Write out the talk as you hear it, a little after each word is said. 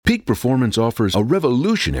Peak Performance offers a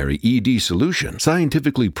revolutionary ED solution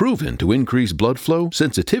scientifically proven to increase blood flow,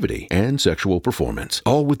 sensitivity, and sexual performance.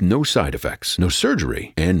 All with no side effects, no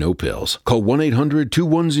surgery, and no pills. Call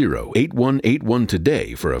 1-800-210-8181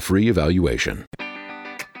 today for a free evaluation.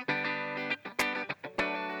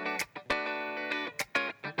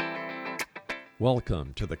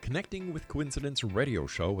 Welcome to the Connecting with Coincidence radio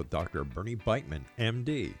show with Dr. Bernie Beitman,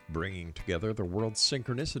 MD, bringing together the world's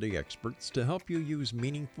synchronicity experts to help you use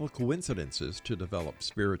meaningful coincidences to develop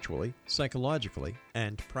spiritually, psychologically,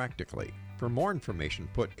 and practically. For more information,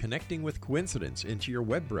 put Connecting with Coincidence into your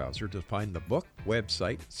web browser to find the book,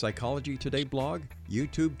 website, Psychology Today blog,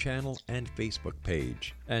 YouTube channel, and Facebook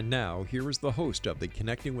page. And now, here is the host of the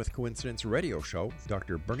Connecting with Coincidence radio show,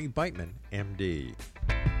 Dr. Bernie Beitman, MD.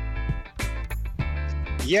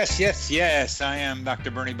 Yes. I am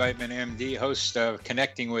Dr. Bernie Beitman, MD, host of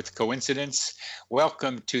Connecting with Coincidence.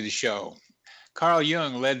 Welcome to the show. Carl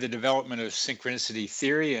Jung led the development of synchronicity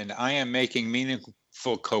theory, and I am making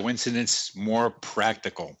meaningful coincidence more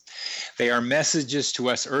practical. They are messages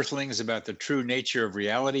to us earthlings about the true nature of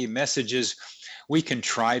reality, messages we can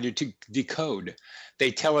try to decode.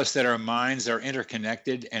 They tell us that our minds are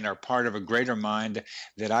interconnected and are part of a greater mind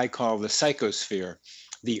that I call the psychosphere,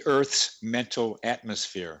 the Earth's mental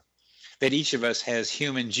atmosphere, that each of us has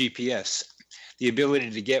human GPS, the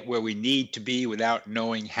ability to get where we need to be without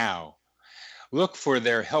knowing how. Look for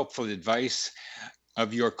their helpful advice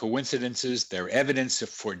of your coincidences, their evidence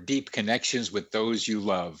for deep connections with those you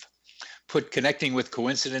love. Put Connecting with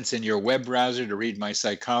Coincidence in your web browser to read my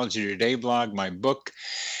Psychology Today blog, my book,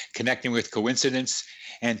 Connecting with Coincidence,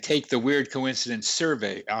 and take the Weird Coincidence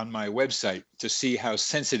survey on my website to see how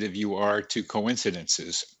sensitive you are to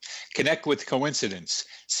coincidences. Connect with Coincidence,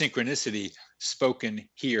 synchronicity spoken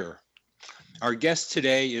here. Our guest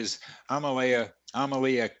today is Amelia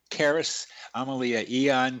Karris, Amelia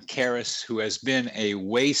Aeon Karris, who has been a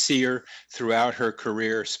wayseer throughout her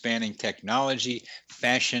career, spanning technology,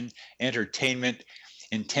 fashion, entertainment,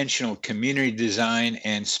 intentional community design,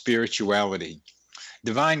 and spirituality.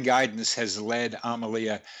 Divine guidance has led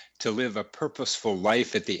Amelia to live a purposeful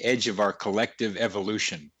life at the edge of our collective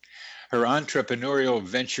evolution. Her entrepreneurial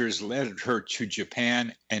ventures led her to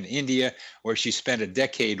Japan and India, where she spent a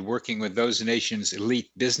decade working with those nations' elite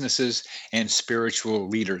businesses and spiritual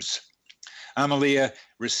leaders. Amelia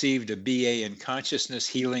received a BA in Consciousness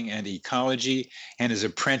Healing and Ecology and is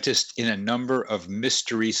apprenticed in a number of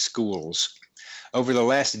mystery schools. Over the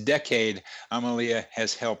last decade, Amelia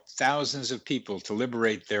has helped thousands of people to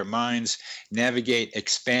liberate their minds, navigate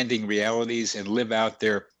expanding realities, and live out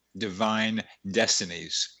their divine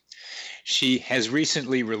destinies. She has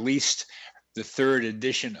recently released the third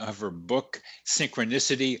edition of her book,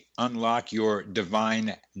 Synchronicity, Unlock Your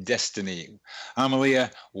Divine Destiny.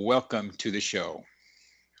 Amelia, welcome to the show.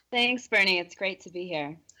 Thanks, Bernie. It's great to be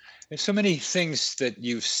here. There's so many things that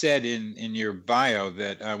you've said in your bio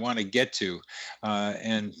that I want to get to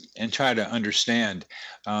and try to understand.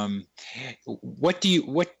 What do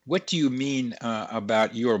you mean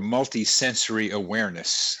about your multisensory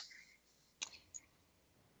awareness?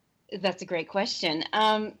 That's a great question.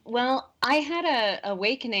 Well, I had an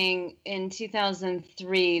awakening in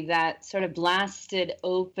 2003 that sort of blasted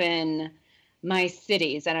open my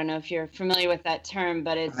cities. I don't know if you're familiar with that term,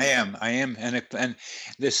 but it's... I am. And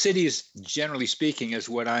the cities, generally speaking, is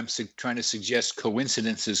what I'm trying to suggest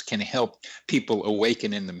coincidences can help people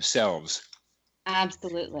awaken in themselves.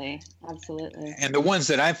 Absolutely. And the ones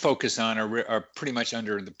that I focus on are pretty much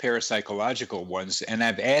under the parapsychological ones. And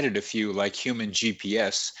I've added a few like human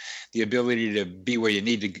GPS, the ability to be where you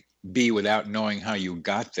need to be without knowing how you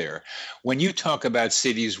got there. When you talk about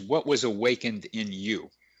cities, what was awakened in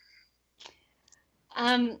you?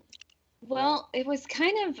 Well, it was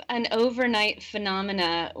kind of an overnight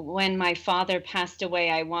phenomena. When my father passed away,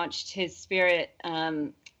 I watched his spirit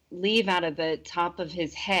leave out of the top of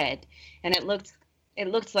his head, and it looked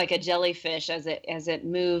like a jellyfish as it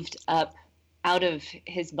moved up out of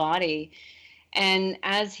his body. And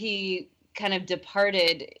as he kind of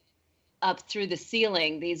departed up through the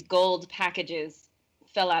ceiling, these gold packages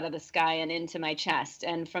fell out of the sky and into my chest.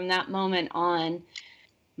 And from that moment on,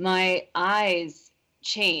 my eyes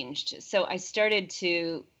changed. So I started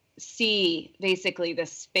to see basically the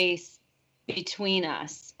space between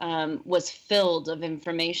us was filled of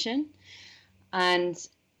information. And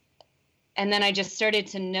then I just started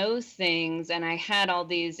to know things, and I had all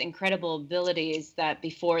these incredible abilities that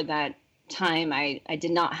before that time I did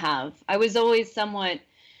not have. I was always somewhat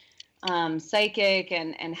psychic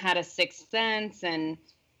and had a sixth sense and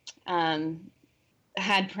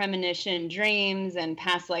had premonition dreams and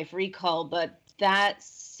past life recall, but that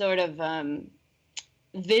sort of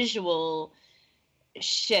visual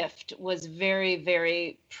shift was very,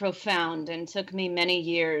 very profound and took me many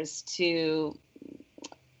years to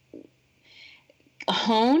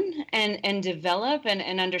hone and develop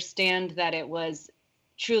and understand that it was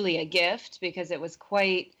truly a gift, because it was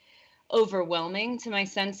quite overwhelming to my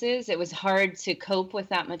senses. It was hard to cope with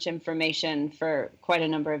that much information for quite a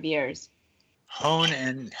number of years. Hone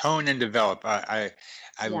and develop. I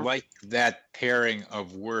Yeah. like that pairing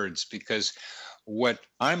of words, because what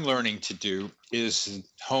I'm learning to do is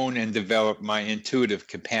hone and develop my intuitive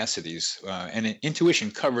capacities. And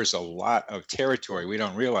intuition covers a lot of territory. We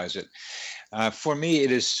don't realize it. For me,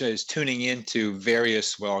 it is tuning into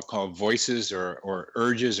various, well, I'll call voices or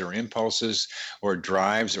urges or impulses or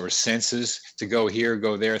drives or senses to go here,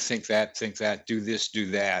 go there, think that, do this, do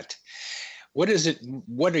that. What is it?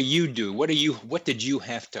 What do you do? What did you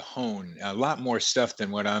have to hone? A lot more stuff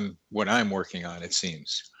than what I'm working on, it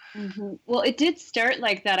seems. Mm-hmm. Well, it did start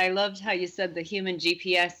like that. I loved how you said the human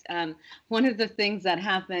GPS. One of the things that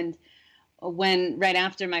happened right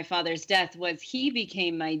after my father's death was he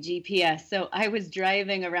became my GPS. So I was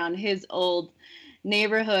driving around his old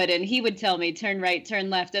neighborhood and he would tell me, turn right, turn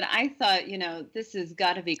left. And I thought, this has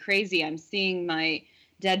got to be crazy. I'm seeing my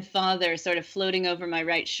dead father sort of floating over my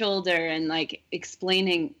right shoulder and like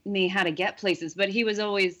explaining me how to get places. But he was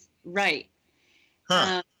always right.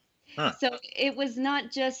 So it was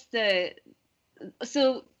not just the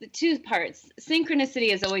two parts.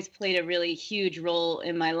 Synchronicity has always played a really huge role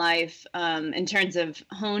in my life in terms of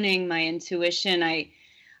honing my intuition.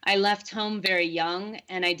 I left home very young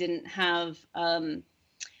and I didn't have,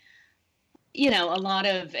 a lot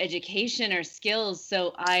of education or skills.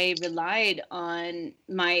 So I relied on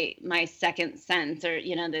my second sense, or,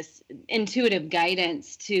 this intuitive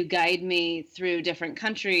guidance to guide me through different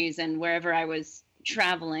countries and wherever I was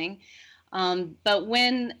traveling. But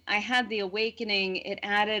when I had the awakening, it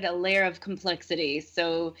added a layer of complexity.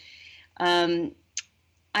 So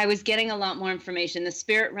I was getting a lot more information. The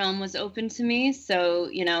spirit realm was open to me. So,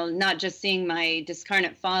 not just seeing my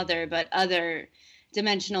discarnate father, but other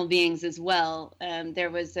dimensional beings as well.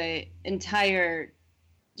 There was an entire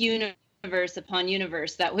universe upon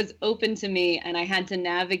universe that was open to me. And I had to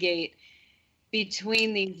navigate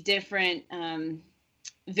between these different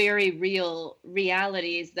very real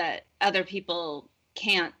realities that other people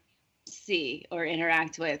can't see or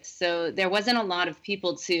interact with. So there wasn't a lot of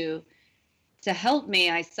people to help me.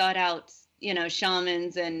 I sought out,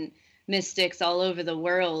 shamans and mystics all over the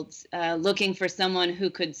world, looking for someone who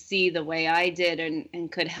could see the way I did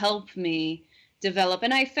and could help me develop.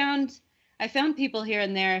 And I found people here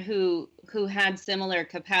and there who had similar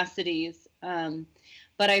capacities.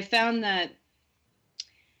 But I found that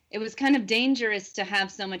it was kind of dangerous to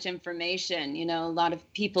have so much information. A lot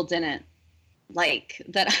of people didn't like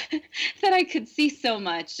that that I could see so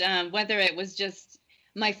much, whether it was just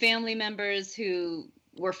my family members who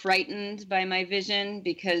were frightened by my vision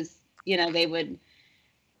because,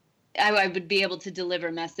 I would be able to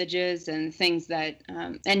deliver messages and things that,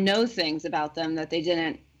 and know things about them that they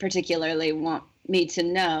didn't particularly want me to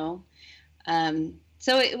know.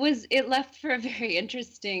 So it left for a very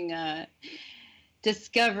interesting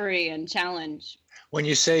discovery and challenge. When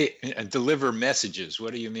you say deliver messages,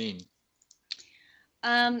 what do you mean?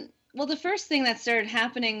 Well, the first thing that started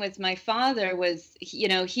happening with my father was,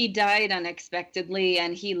 he died unexpectedly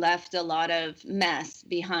and he left a lot of mess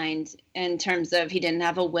behind in terms of he didn't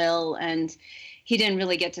have a will and he didn't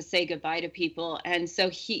really get to say goodbye to people. And so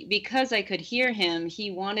because I could hear him, he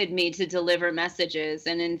wanted me to deliver messages.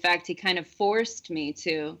 And in fact, he kind of forced me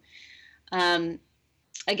to,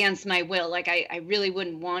 against my will. Like I really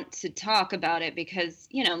wouldn't want to talk about it because,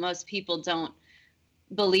 most people don't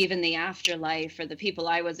believe in the afterlife, or the people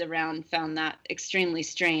I was around found that extremely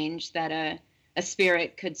strange that a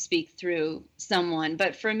spirit could speak through someone.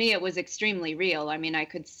 But for me, it was extremely real. I mean, I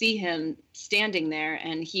could see him standing there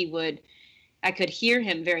and I could hear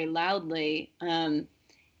him very loudly. And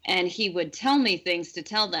he would tell me things to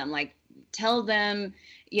tell them, like tell them,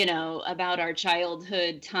 about our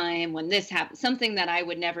childhood time when this happened, something that I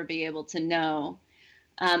would never be able to know.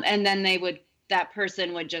 And then that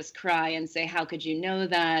person would just cry and say, how could you know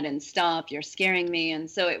that? And stop, you're scaring me. And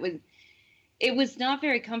so it was not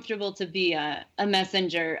very comfortable to be a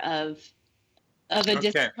messenger of a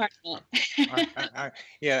disappointment.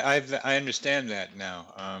 I understand that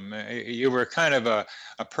now. You were kind of a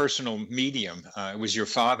personal medium. It was your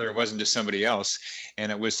father, it wasn't to somebody else,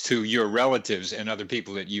 and it was to your relatives and other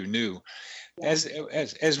people that you knew.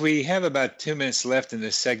 As we have about 2 minutes left in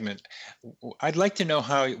this segment, I'd like to know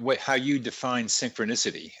how you define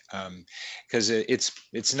synchronicity, because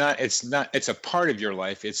it's a part of your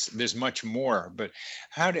life. There's much more, but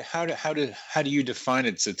how do you define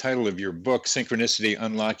it? It's the title of your book, Synchronicity: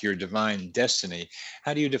 Unlock Your Divine Destiny.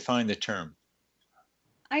 How do you define the term?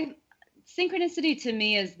 Synchronicity to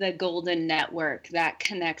me is the golden network that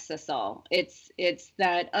connects us all. It's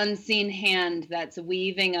that unseen hand that's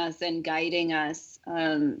weaving us and guiding us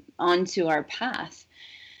onto our path.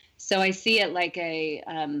 So I see it like a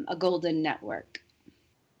golden network.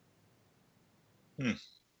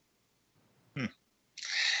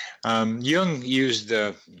 Jung used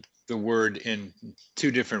the word in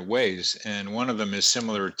two different ways, and one of them is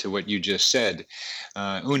similar to what you just said.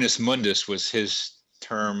 Unus mundus was his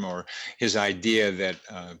term, or his idea that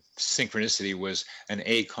synchronicity was an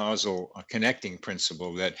acausal connecting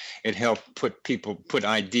principle, that it helped put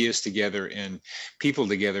ideas together and people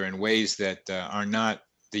together in ways that are not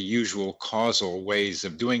the usual causal ways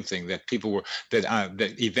of doing things, that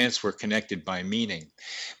that events were connected by meaning.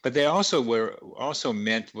 But they also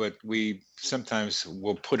meant what we sometimes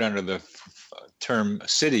will put under the term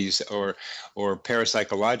cities or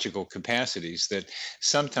parapsychological capacities, that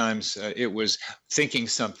sometimes it was thinking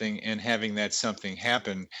something and having that something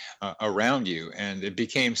happen around you, and it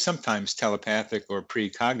became sometimes telepathic or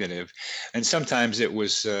precognitive, and sometimes it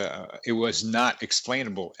was not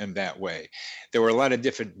explainable in that way. There were a lot of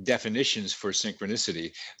different definitions for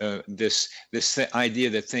synchronicity. This idea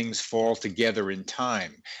that things fall together in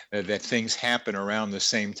time, that things happen around the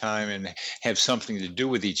same time and have something to do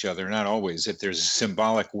with each other, not always, that there's a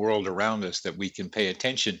symbolic world around us that we can pay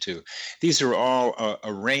attention to. These are all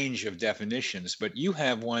a range of definitions, but you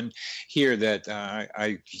have one here that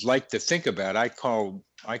I like to think about. I call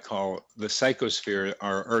the psychosphere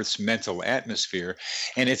our Earth's mental atmosphere,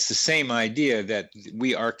 and it's the same idea that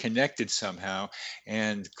we are connected somehow,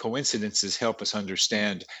 and coincidences help us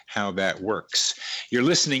understand how that works. You're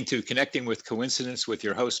listening to Connecting with Coincidence with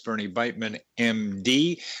your host, Bernie Beitman,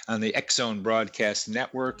 MD, on the X-Zone Broadcast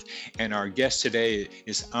Network, and our guest today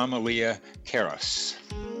is Amelia Karris.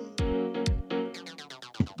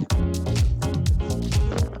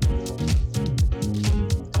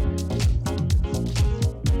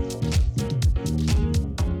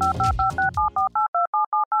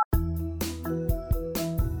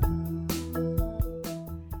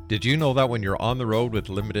 Did you know that when you're on the road with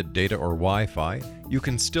limited data or Wi-Fi, you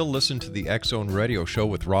can still listen to the X-Zone Radio Show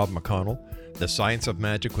with Rob McConnell, The Science of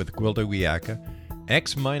Magic with Gwilda Wiyaka,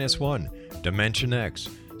 X-1, Dimension X,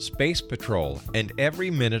 Space Patrol, and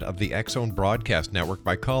every minute of the X-Zone Broadcast Network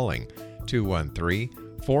by calling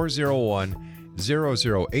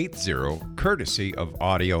 213-401-0080, courtesy of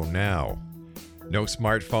Audio Now. No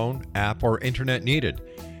smartphone, app, or internet needed.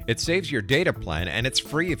 It saves your data plan, and it's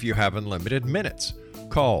free if you have unlimited minutes.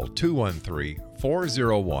 Call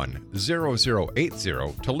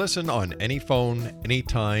 213-401-0080 to listen on any phone,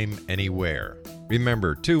 anytime, anywhere.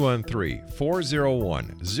 Remember,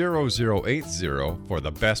 213-401-0080 for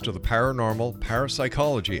the best of the paranormal,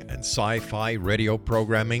 parapsychology, and sci-fi radio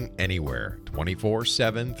programming anywhere,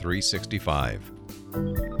 24/7, 365.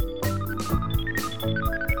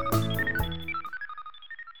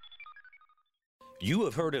 You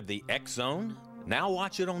have heard of the X-Zone? Now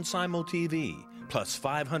watch it on Simul TV. Plus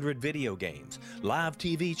 500 video games, live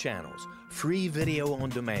TV channels, free video on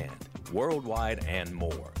demand, worldwide, and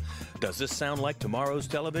more. Does this sound like tomorrow's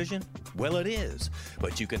television? Well, it is,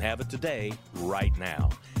 but you can have it today, right now.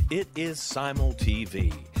 It is Simul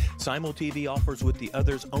TV. Simul TV offers what the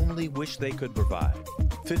others only wish they could provide.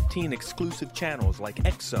 15 exclusive channels like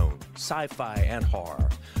X-Zone, sci-fi, and horror.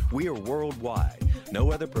 We are worldwide.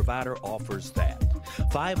 No other provider offers that.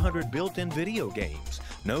 500 built-in video games.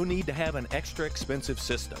 No need to have an extra expensive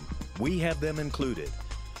system. We have them included.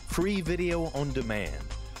 Free video on demand.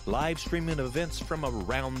 Live streaming events from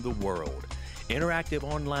around the world. Interactive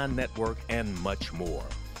online network, and much more.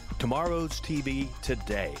 Tomorrow's TV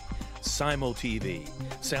today. Simul TV.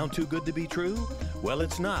 Sound too good to be true? Well,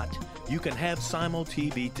 it's not. You can have Simul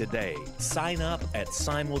TV today. Sign up at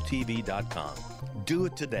simultv.com. Do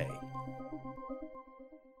it today.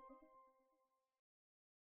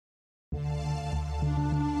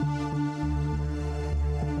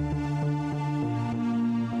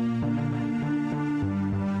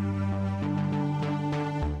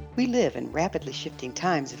 We live in rapidly shifting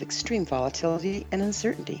times of extreme volatility and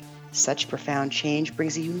uncertainty. Such profound change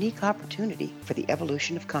brings a unique opportunity for the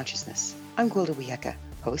evolution of consciousness. I'm Gwilda Wiyaka,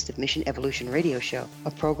 host of Mission Evolution Radio Show,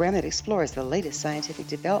 a program that explores the latest scientific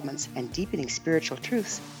developments and deepening spiritual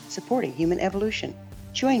truths supporting human evolution.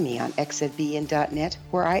 Join me on xzbn.net,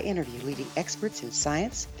 where I interview leading experts in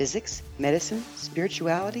science, physics, medicine,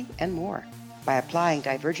 spirituality, and more. By applying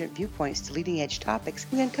divergent viewpoints to leading-edge topics,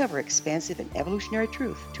 we uncover expansive and evolutionary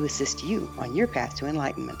truth to assist you on your path to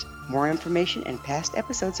enlightenment. More information and past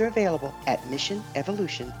episodes are available at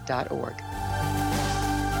missionevolution.org.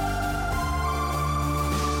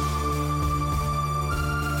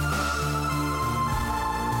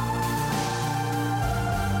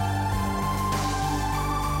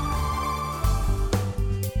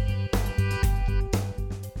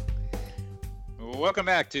 Welcome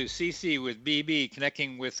back to CC with BB,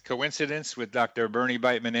 Connecting with Coincidence with Dr. Bernie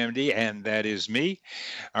Beitman, MD, and that is me.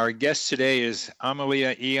 Our guest today is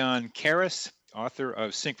Amelia Aeon Karris, author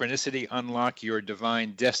of Synchronicity, Unlock Your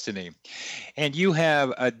Divine Destiny. And you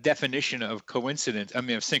have a definition of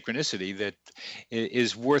synchronicity that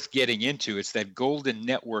is worth getting into. It's that golden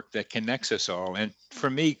network that connects us all. And for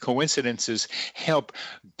me, coincidences help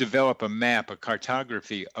develop a map, a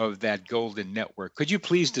cartography of that golden network. Could you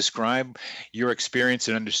please describe your experience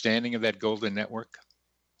and understanding of that golden network?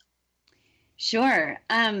 Sure.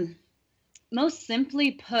 Most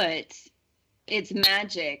simply put, it's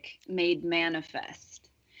magic made manifest.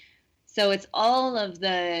 So it's all of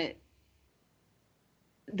the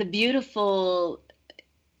beautiful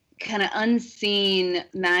kind of unseen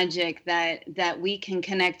magic that we can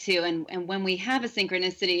connect to. And when we have a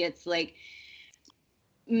synchronicity, it's like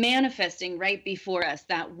manifesting right before us,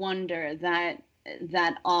 that wonder, that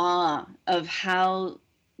awe of how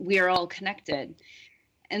we are all connected.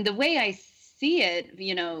 And the way I see it,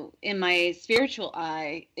 in my spiritual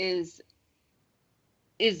eye is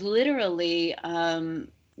literally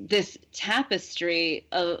this tapestry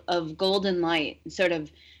of golden light, sort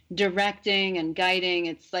of directing and guiding.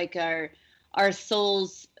 It's like our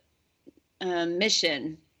soul's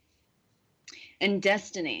mission and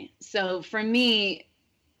destiny. So for me,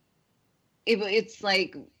 it's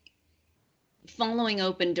like following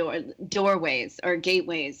open doorways or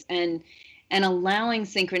gateways and allowing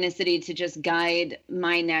synchronicity to just guide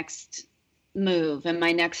my next move and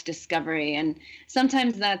my next discovery. And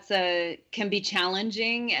sometimes that's can be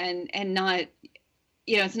challenging and not,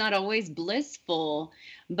 it's not always blissful,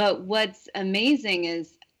 but what's amazing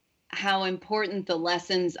is how important the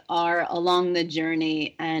lessons are along the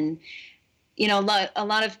journey. And a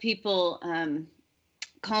lot of people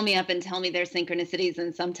call me up and tell me their synchronicities,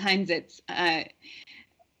 and sometimes it's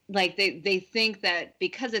like they think that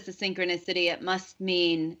because it's a synchronicity it must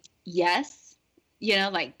mean yes,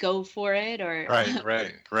 like go for it, or right.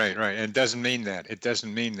 And it doesn't mean that.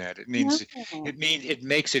 It means it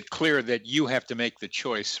makes it clear that you have to make the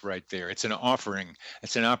choice right there. It's an offering,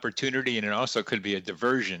 it's an opportunity, and it also could be a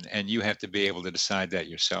diversion, and you have to be able to decide that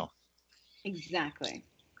yourself. Exactly.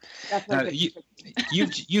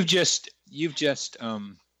 You've just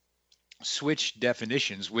switch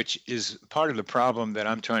definitions, which is part of the problem that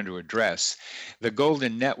I'm trying to address. The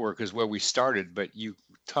golden network is where we started, but you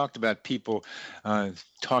talked about people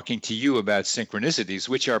talking to you about synchronicities,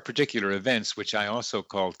 which are particular events, which I also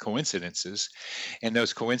called coincidences. And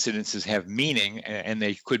those coincidences have meaning, and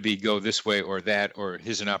they could be go this way or that, or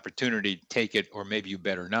here's an opportunity, take it, or maybe you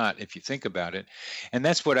better not if you think about it. And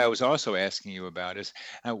that's what I was also asking you about is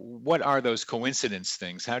what are those coincidence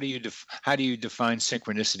things? How do you define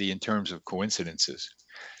synchronicity in terms of coincidences?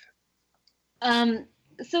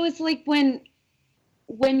 So it's like when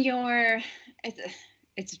you're,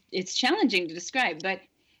 it's challenging to describe, but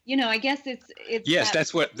I guess it's yes,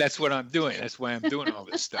 that's what I'm doing. That's why I'm doing all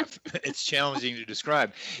this stuff. It's challenging to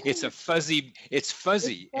describe. It's fuzzy, it's so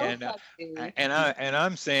and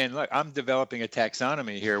I'm saying, look, I'm developing a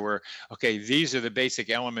taxonomy here where, okay, these are the basic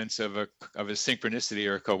elements of a synchronicity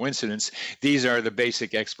or a coincidence. These are the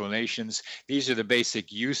basic explanations. These are the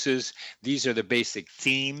basic uses. These are the basic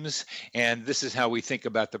themes, and this is how we think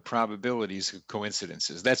about the probabilities of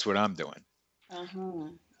coincidences. That's what I'm doing.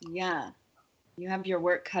 Yeah. You have your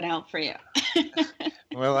work cut out for you.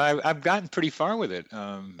 Well, I've gotten pretty far with it.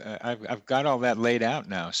 I've got all that laid out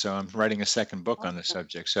now, so I'm writing a second book on the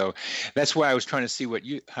subject. So that's why I was trying to see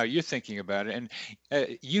how you're thinking about it.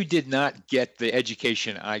 And you did not get the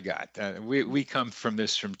education I got. We come from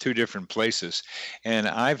two different places, and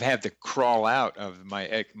I've had to crawl out of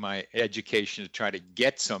my education to try to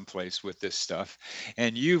get someplace with this stuff.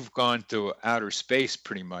 And you've gone to outer space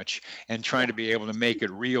pretty much, and trying to be able to make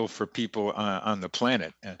it real for people on the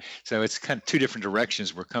planet. So it's kind of two different directions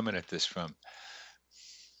we're coming at this from.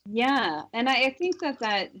 Yeah, and I think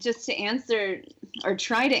that just to answer or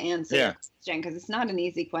try to answer the question, because it's not an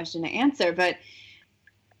easy question to answer, but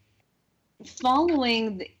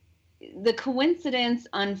following the coincidence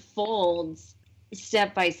unfolds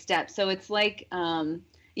step by step. So it's like,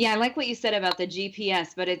 yeah, I like what you said about the GPS,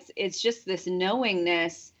 but it's just this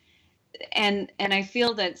knowingness, and I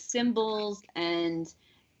feel that symbols, and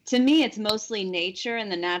to me, it's mostly nature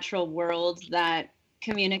and the natural world that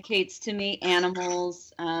communicates to me.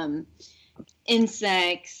 Animals,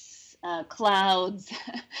 insects, clouds.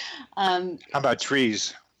 How about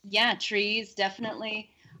trees? Yeah, trees, definitely.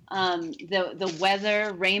 The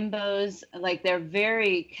weather, rainbows, like they're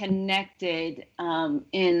very connected,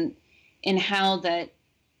 in how that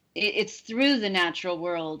it's through the natural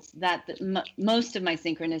world that most of my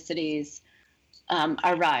synchronicities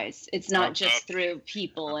arise. It's not just through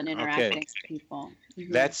people and interacting with people.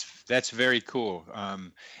 Mm-hmm. That's very cool.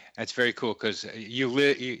 That's very cool because you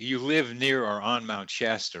live near or on Mount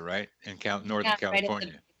Shasta, right, in Northern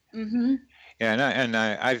California. Right mm-hmm. Yeah, and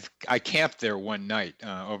I camped there one night,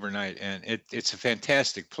 overnight, and it's a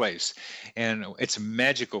fantastic place, and it's a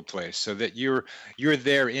magical place. So that you're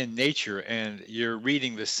there in nature, and you're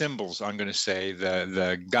reading the symbols. I'm going to say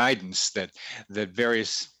the guidance that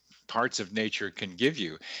various parts of nature can give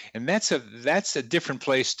you, and that's a different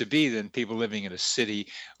place to be than people living in a city,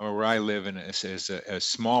 or where I live in a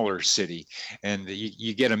smaller city, and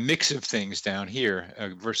you get a mix of things down here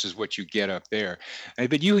versus what you get up there.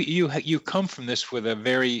 But you come from this with a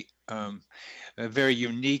very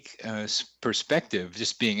unique perspective,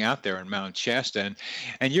 just being out there in Mount Shasta,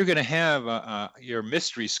 and you're going to have your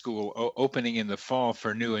mystery school opening in the fall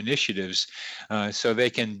for new initiatives, so they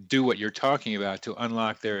can do what you're talking about to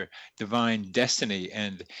unlock their divine destiny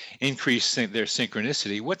and increase their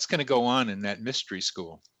synchronicity. What's going to go on in that mystery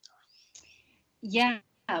school? Yeah,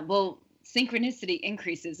 well, synchronicity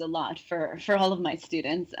increases a lot for all of my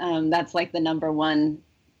students. That's like the number one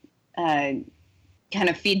kind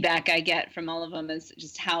of feedback I get from all of them, is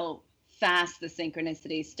just how fast the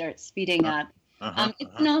synchronicity starts speeding up. It's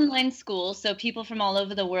an online school, so people from all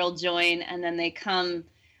over the world join, and then they come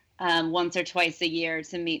once or twice a year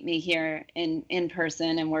to meet me here in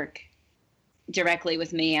person and work directly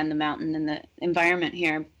with me and the mountain and the environment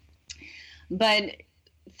here. But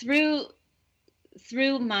through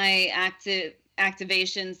my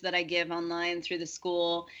activations that I give online through the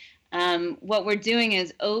school, what we're doing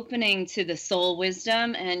is opening to the soul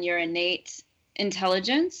wisdom and your innate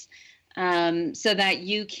intelligence, so that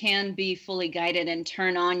you can be fully guided and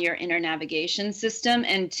turn on your inner navigation system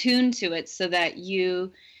and tune to it, so that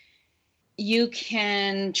you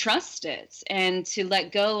can trust it, and to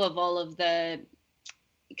let go of all of the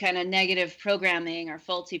kind of negative programming or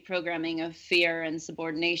faulty programming of fear and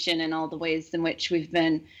subordination, and all the ways in which we've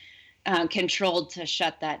been controlled to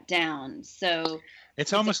shut that down. So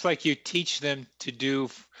it's almost like you teach them to do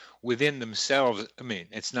within themselves. I mean,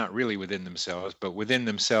 it's not really within themselves, but within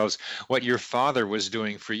themselves, what your father was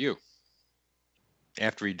doing for you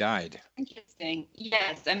after he died. Interesting.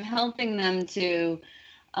 Yes, I'm helping them to,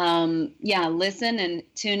 listen and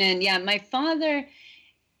tune in. Yeah, my father,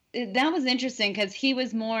 that was interesting because he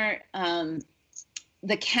was more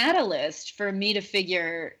the catalyst for me to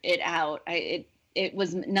figure it out. It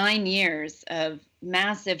was 9 years of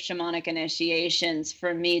massive shamanic initiations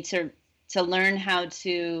for me to learn how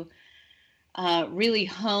to really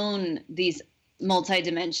hone these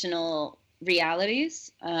multidimensional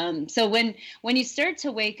realities. So when you start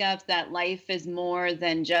to wake up that life is more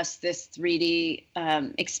than just this 3D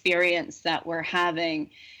experience that we're having,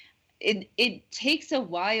 it takes a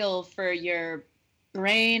while for your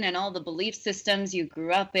brain and all the belief systems you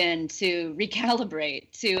grew up in to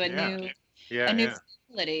recalibrate to a new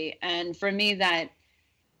stability. And for me, that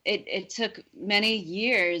it took many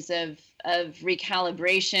years of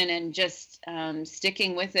recalibration and just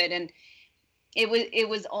sticking with it. And it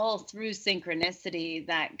was all through synchronicity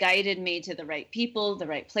that guided me to the right people, the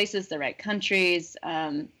right places, the right countries,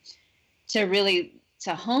 to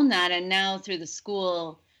hone that. And now through the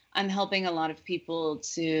school, I'm helping a lot of people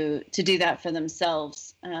to do that for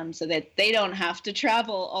themselves, so that they don't have to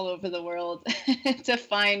travel all over the world to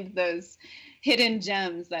find those hidden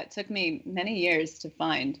gems that took me many years to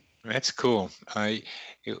find. That's cool.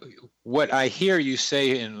 What I hear you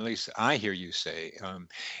say, and at least I hear you say,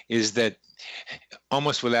 is that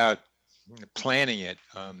almost without planning it,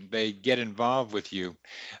 they get involved with you,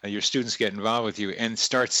 your students get involved with you and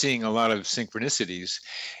start seeing a lot of synchronicities.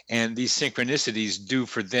 And these synchronicities do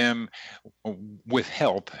for them, with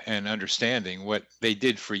help and understanding, what they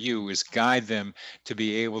did for you is guide them to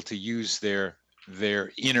be able to use their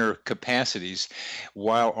inner capacities,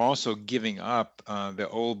 while also giving up the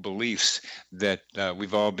old beliefs that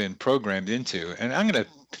we've all been programmed into. And I'm going to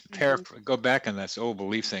go back on that old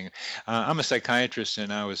belief thing. I'm a psychiatrist,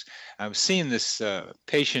 and I was seeing this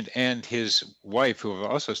patient and his wife, who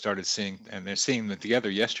have also started seeing, and they're seeing them together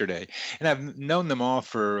yesterday. And I've known them all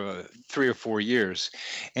for 3 or 4 years.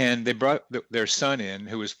 And they brought their son in,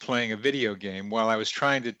 who was playing a video game, while I was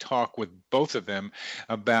trying to talk with both of them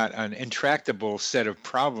about an intractable set of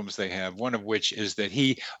problems they have. One of which is that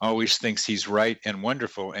he always thinks he's right and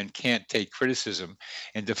wonderful and can't take criticism,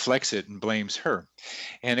 and deflects it and blames her.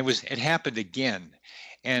 And it happened again.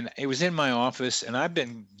 And it was in my office, and I've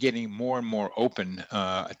been getting more and more open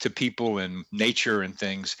to people and nature and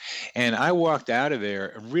things. And I walked out of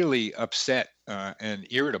there really upset and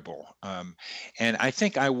irritable. And I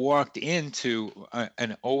think I walked into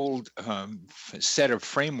an old set of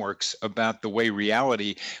frameworks about the way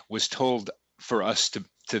reality was told for us to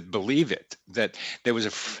believe it, that there was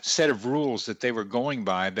a set of rules that they were going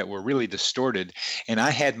by that were really distorted. And I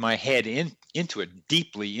had my head into it,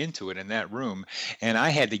 deeply into it in that room. And I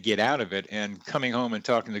had to get out of it. And coming home and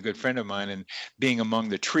talking to a good friend of mine and being among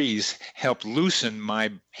the trees helped loosen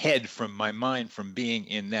my head from my mind from being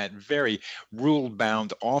in that very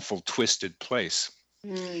rule-bound, awful, twisted place.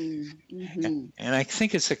 Mm-hmm. And I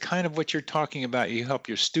think it's a kind of what you're talking about. You help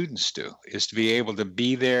your students do, is to be able to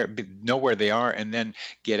be there, know where they are, and then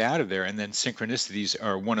get out of there. And then synchronicities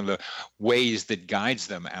are one of the ways that guides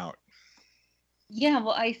them out. Yeah,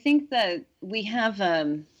 well, I think that we have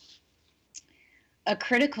a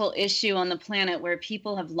critical issue on the planet where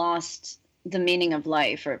people have lost the meaning of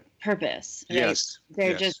life or purpose. Right? Yes.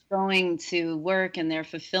 They're just going to work and they're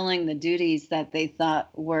fulfilling the duties that they thought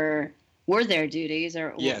were their duties,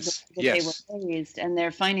 or that they were raised, and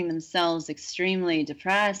they're finding themselves extremely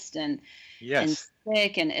depressed and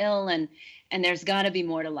sick and ill, and there's got to be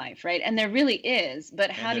more to life, right? And there really is,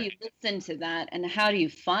 but how do you listen to that, and how do you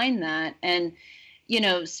find that? And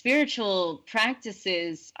spiritual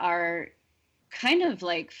practices are kind of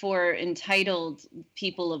like for entitled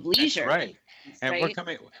people of leisure. That's right. And I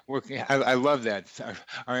love that.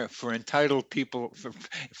 For entitled people,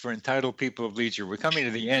 for entitled people of leisure. We're coming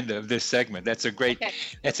to the end of this segment. That's a great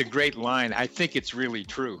line. I think it's really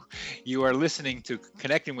true. You are listening to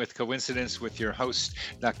Connecting with Coincidence with your host,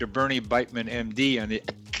 Dr. Bernie Beitman, MD, on the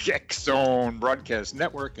X-Zone Broadcast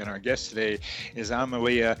Network. And our guest today is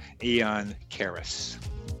Amelia Aeon Karris.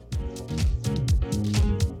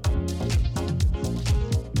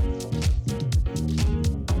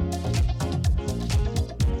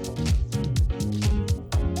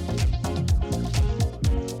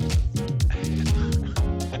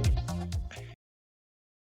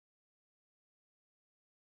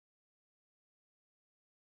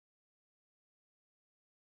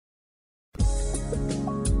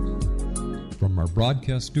 From our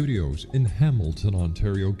broadcast studios in Hamilton,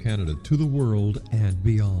 Ontario, Canada, to the world and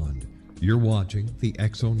beyond, you're watching the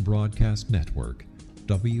X-Zone Broadcast Network,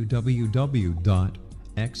 www.xzbn.net.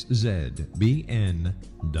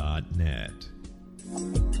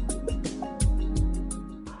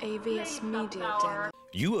 AVS Media.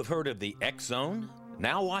 You have heard of the X-Zone?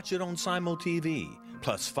 Now watch it on Simul TV,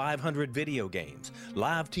 plus 500 video games,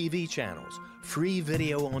 live TV channels, free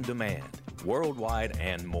video on demand, worldwide,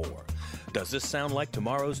 and more. Does this sound like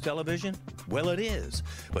tomorrow's television? Well, it is,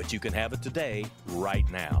 but you can have it today, right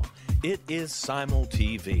now. It is Simul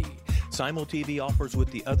TV. Simul TV offers what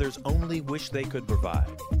the others only wish they could provide.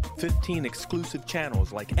 15 exclusive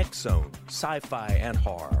channels like X-Zone, Sci-Fi, and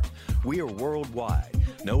Horror. We are worldwide.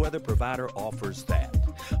 No other provider offers that.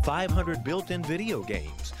 500 built-in video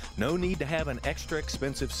games. No need to have an extra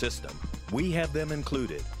expensive system. We have them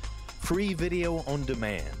included. Free video on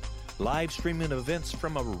demand. Live streaming events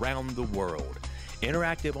from around the world,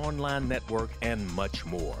 interactive online network, and much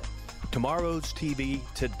more. Tomorrow's TV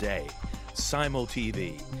today. Simul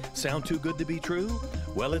TV. Sound too good to be true?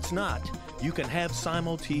 Well, it's not. You can have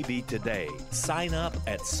Simul TV today. Sign up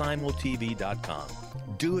at simultv.com.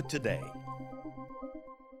 Do it today.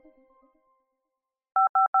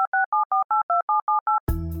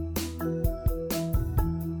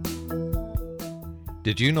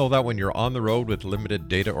 Did you know that when you're on the road with limited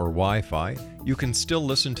data or Wi-Fi, you can still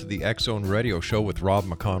listen to the X-Zone Radio Show with Rob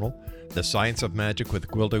McConnell, The Science of Magic with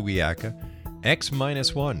Gwilda Wiyaka,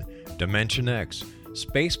 X-1, Dimension X,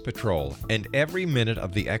 Space Patrol, and every minute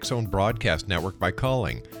of the X-Zone Broadcast Network by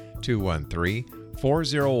calling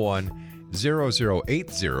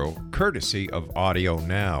 213-401-0080, courtesy of Audio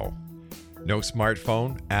Now. No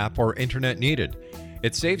smartphone, app, or internet needed.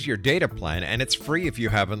 It saves your data plan, and it's free if you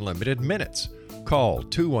have unlimited minutes. Call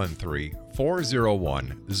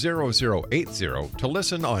 213-401-0080 to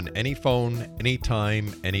listen on any phone,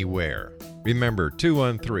 anytime, anywhere. Remember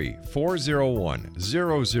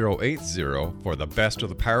 213-401-0080 for the best of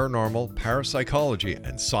the paranormal, parapsychology,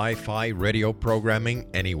 and sci-fi radio programming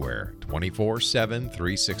anywhere, 24/7,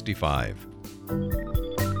 365.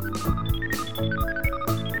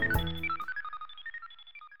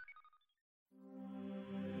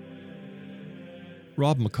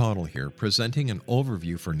 Rob McConnell here, presenting an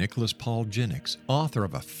overview for Nicholas Paul Jennings, author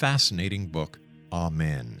of a fascinating book,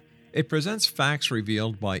 Amen. It presents facts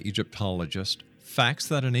revealed by Egyptologists, facts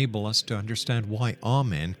that enable us to understand why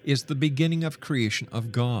Amen is the beginning of creation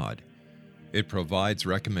of God. It provides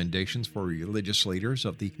recommendations for religious leaders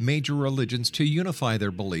of the major religions to unify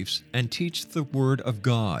their beliefs and teach the Word of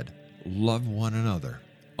God. Love one another.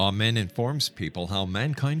 Amen informs people how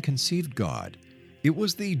mankind conceived God. It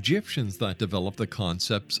was the Egyptians that developed the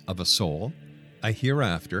concepts of a soul, a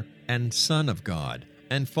hereafter, and Son of God.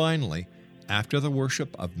 And finally, after the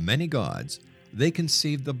worship of many gods, they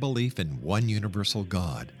conceived the belief in one universal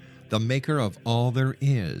God, the maker of all there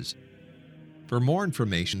is. For more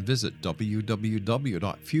information, visit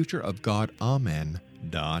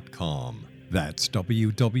www.futureofgodamen.com. That's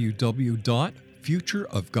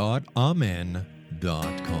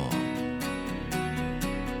www.futureofgodamen.com.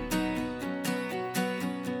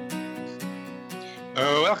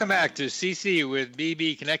 Welcome back to CC with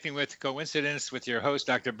BB, Connecting with Coincidence, with your host,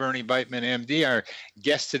 Dr. Bernie Beitman, MD. Our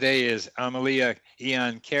guest today is Amelia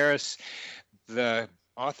Aeon Karris, the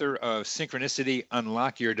author of Synchronicity,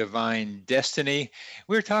 Unlock Your Divine Destiny.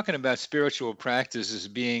 We're talking about spiritual practices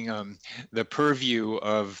being the purview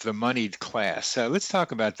of the moneyed class. Let's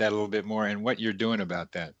talk about that a little bit more and what you're doing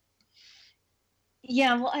about that.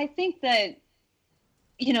 Yeah, well, I think that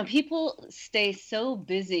people stay so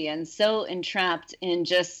busy and so entrapped in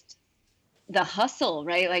just the hustle,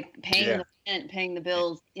 right? Like paying the rent, paying the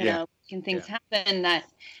bills, making things happen, that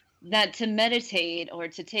to meditate or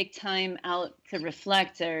to take time out to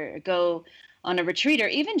reflect or go on a retreat or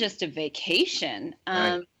even just a vacation,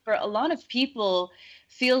 for a lot of people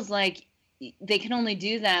feels like they can only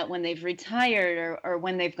do that when they've retired or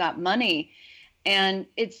when they've got money. And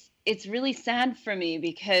it's really sad for me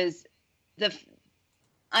because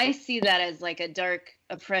I see that as like a dark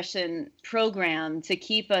oppression program to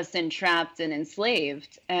keep us entrapped and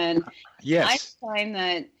enslaved. And I find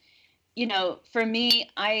that, for me,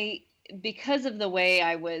 because of the way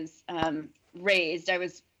I was raised, I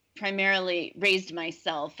was primarily raised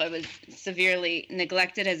myself. I was severely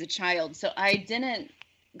neglected as a child. So I didn't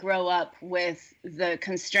grow up with the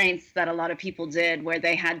constraints that a lot of people did, where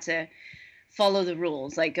they had to follow the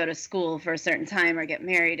rules, like go to school for a certain time or get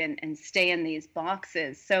married and stay in these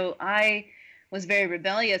boxes. So I was very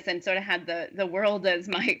rebellious and sort of had the world as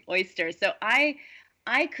my oyster. So I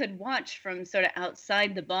could watch from sort of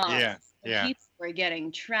outside the box. People were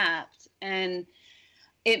getting trapped, and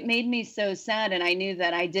it made me so sad. And I knew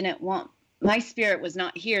that my spirit was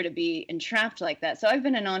not here to be entrapped like that. So I've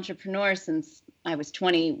been an entrepreneur since I was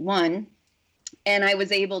 21, and I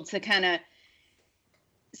was able to kind of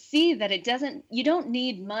see that you don't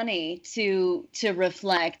need money to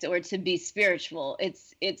reflect or to be spiritual.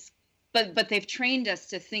 But they've trained us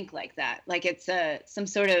to think like that, like it's some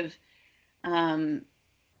sort of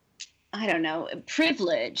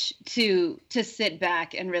privilege to sit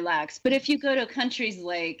back and relax. But if you go to countries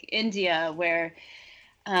like India, where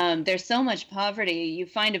there's so much poverty, you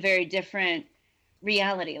find a very different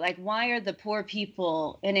reality. Like, why are the poor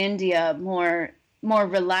people in India more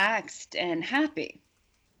relaxed and happy,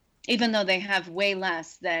 even though they have way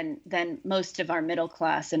less than most of our middle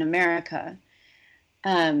class in America?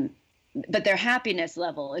 But their happiness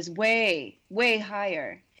level is way, way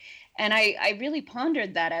higher. And I really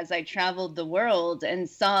pondered that as I traveled the world and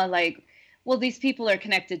saw, like, well, these people are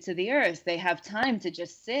connected to the earth. They have time to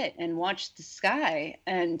just sit and watch the sky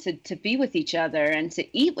and to be with each other and to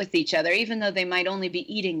eat with each other, even though they might only be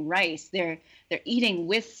eating rice. They're eating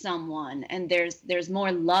with someone, and there's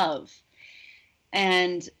more love.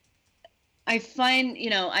 And I find,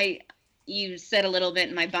 you said a little bit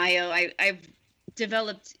in my bio, I've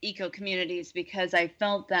developed eco-communities because I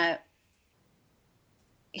felt that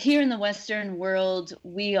here in the Western world,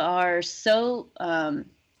 we are so,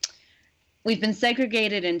 we've been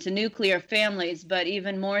segregated into nuclear families, but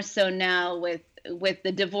even more so now with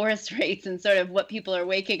the divorce rates and sort of what people are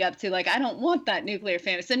waking up to, like, I don't want that nuclear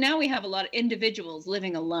family. So now we have a lot of individuals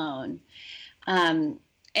living alone.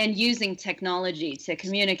 And using technology to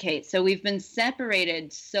communicate. So we've been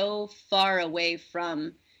separated so far away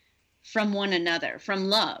from one another, from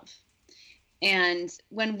love. And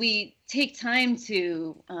when we take time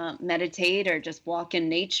to meditate or just walk in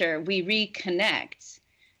nature, we reconnect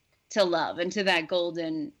to love and to that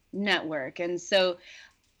golden network. And so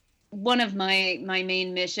one of my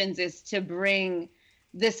main missions is to bring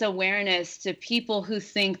this awareness to people who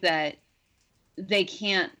think that they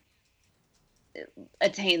can't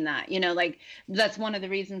attain that, like that's one of the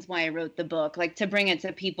reasons why I wrote the book, like to bring it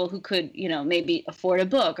to people who could, maybe afford a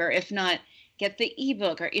book, or if not, get the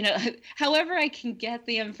ebook, or, however I can get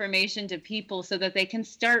the information to people so that they can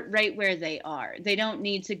start right where they are. They don't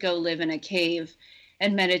need to go live in a cave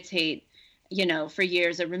and meditate, for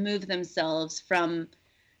years, or remove themselves from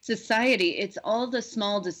society. It's all the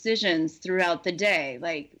small decisions throughout the day,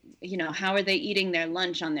 like, how are they eating their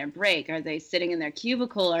lunch on their break? Are they sitting in their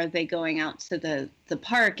cubicle? Are they going out to the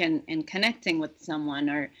park and connecting with someone?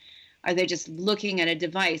 Or are they just looking at a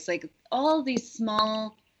device? Like, all these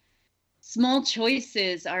small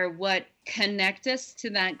choices are what connect us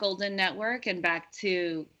to that golden network and back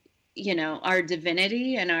to, our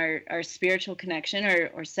divinity and our spiritual connection,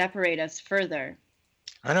 or separate us further.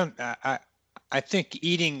 I think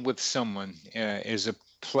eating with someone is a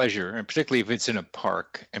pleasure, and particularly if it's in a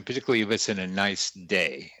park, and particularly if it's in a nice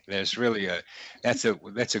day. There's really that's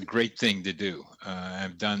a great thing to do.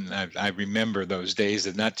 I remember those days,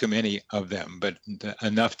 and not too many of them, but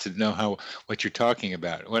enough to know what you're talking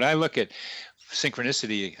about. When I look at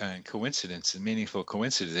synchronicity and coincidence and meaningful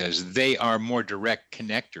coincidences, they are more direct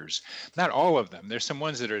connectors. Not all of them. There's some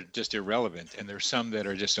ones that are just irrelevant, and there's some that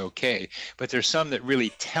are just okay, but there's some that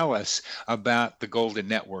really tell us about the golden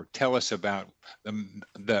network, tell us about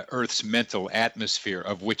the Earth's mental atmosphere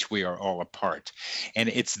of which we are all a part. And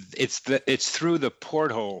it's through the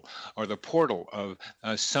porthole or the portal of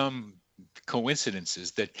some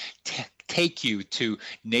coincidences that take you to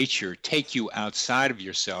nature, take you outside of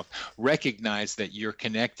yourself, recognize that you're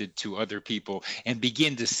connected to other people, and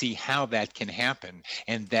begin to see how that can happen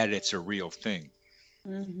and that it's a real thing.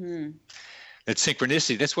 Mm-hmm. That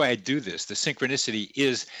synchronicity, that's why I do this. The synchronicity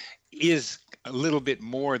is a little bit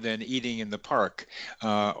more than eating in the park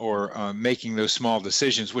or making those small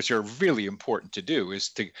decisions, which are really important to do, is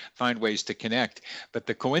to find ways to connect. But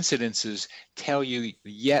the coincidences tell you,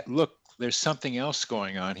 look, there's something else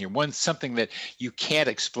going on here. Something that you can't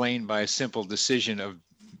explain by a simple decision of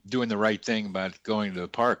doing the right thing about going to the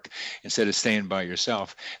park instead of staying by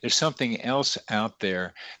yourself. There's something else out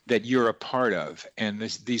there that you're a part of, and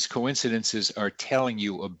these coincidences are telling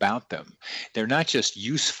you about them. They're not just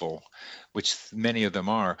useful, which many of them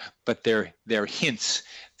are, but they're hints,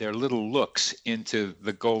 they're little looks into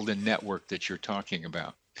the golden network that you're talking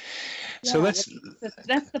about. Yeah, so that's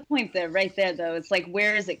the point there, right there, though. It's like,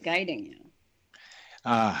 where is it guiding you?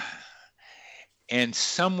 And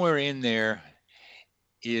somewhere in there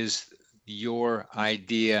is your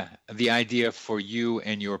idea, the idea for you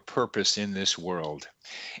and your purpose in this world.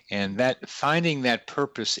 And that finding that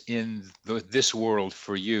purpose in this world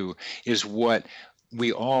for you is what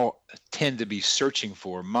we all tend to be searching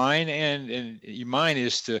for. Mine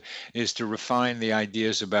is to refine the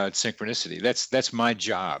ideas about synchronicity. That's my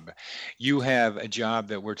job. You have a job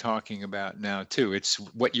that we're talking about now too. It's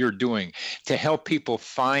what you're doing to help people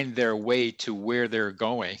find their way to where they're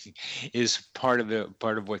going is part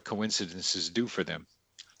of what coincidences do for them.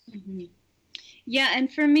 Mm-hmm. Yeah, and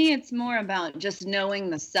for me, it's more about just knowing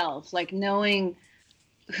the self, like knowing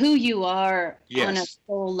who you are on a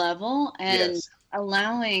soul level, and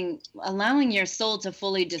allowing your soul to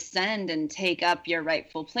fully descend and take up your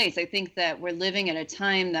rightful place. I think that we're living at a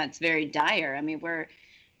time that's very dire. I mean, we're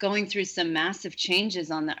going through some massive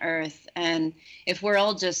changes on the earth, and if we're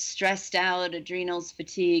all just stressed out, adrenals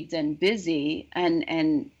fatigued, and busy,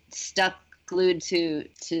 and stuck glued to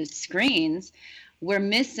screens, we're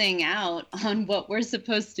missing out on what we're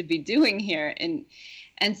supposed to be doing here.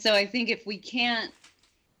 And so I think if we can't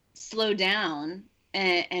slow down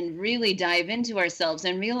and really dive into ourselves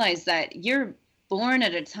and realize that you're born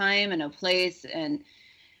at a time and a place, and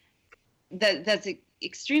that's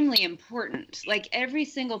extremely important. Like, every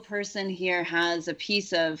single person here has a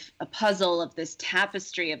piece of a puzzle of this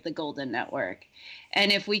tapestry of the golden network.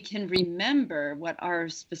 And if we can remember what our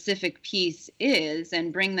specific piece is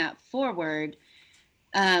and bring that forward,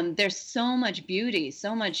 there's so much beauty,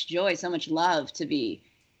 so much joy, so much love to be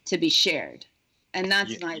shared. And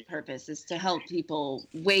that's my purpose, is to help people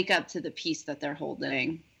wake up to the peace that they're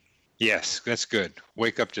holding. Yes, that's good.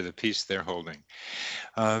 Wake up to the peace they're holding.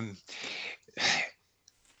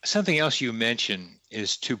 Something else you mentioned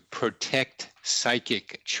is to protect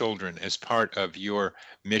psychic children as part of your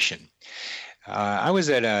mission. I was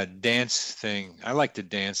at a dance thing. I like to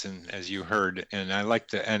dance, and as you heard, and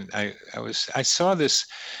I saw this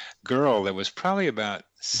girl that was probably about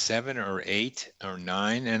 7 or 8 or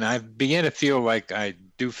 9, and I began to feel like I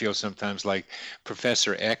do feel sometimes like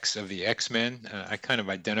Professor X of the X-Men. I kind of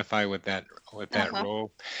identify with that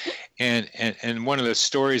role. And one of the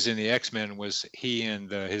stories in the X-Men was he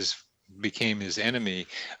and became his enemy,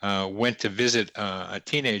 went to visit a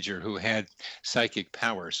teenager who had psychic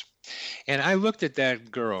powers. And I looked at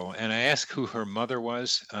that girl and I asked who her mother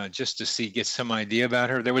was, just to get some idea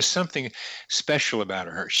about her. There was something special about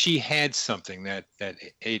her. She had something, that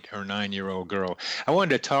 8 or 9-year-old girl. I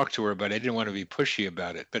wanted to talk to her, but I didn't want to be pushy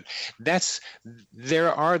about it. But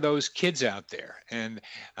there are those kids out there. And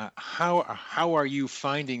how are you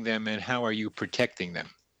finding them, and how are you protecting them?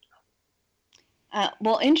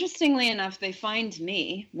 Well, interestingly enough, they find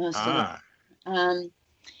me most of them.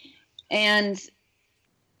 And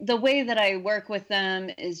the way that I work with them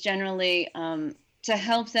is generally to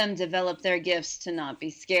help them develop their gifts, to not be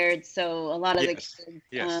scared. So a lot of the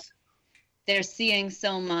kids, they're seeing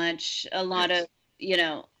so much, a lot of,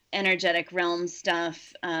 energetic realm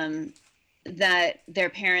stuff that their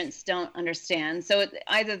parents don't understand. So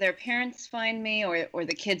either their parents find me, or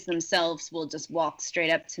the kids themselves will just walk straight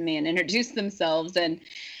up to me and introduce themselves and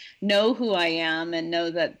know who I am and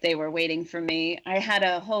know that they were waiting for me. I had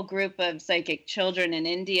a whole group of psychic children in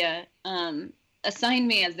India assign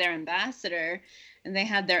me as their ambassador, and they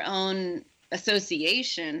had their own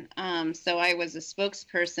association. So I was a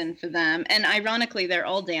spokesperson for them. And ironically, they're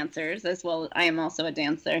all dancers as well. I am also a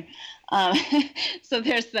dancer. So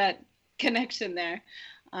there's that connection there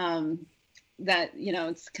that,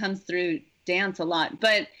 it comes through dance a lot.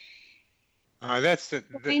 But let's put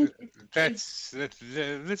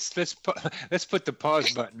the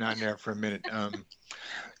pause button on there for a minute,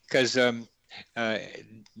 because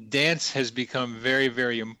dance has become very,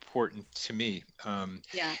 very important to me.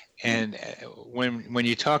 And when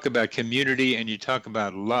you talk about community and you talk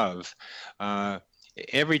about love,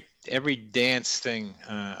 every dance thing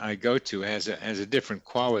I go to has a different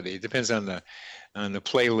quality. It depends on the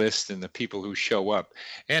playlist and the people who show up,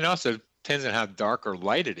 and also depends on how dark or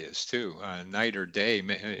light it is too, night or day.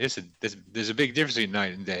 There's a big difference between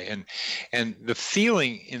night and day, and the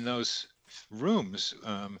feeling in those rooms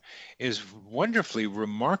is wonderfully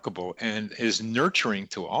remarkable and is nurturing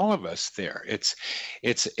to all of us there. It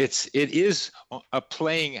is a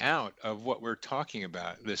playing out of what we're talking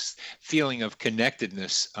about, this feeling of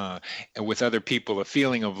connectedness with other people, a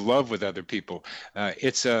feeling of love with other people.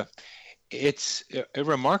 It's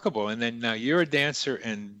remarkable. And then now you're a dancer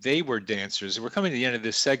and they were dancers. We're coming to the end of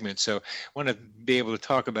this segment, so I want to be able to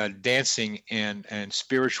talk about dancing and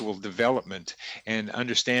spiritual development and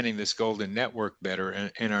understanding this golden network better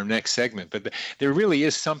in our next segment. But there really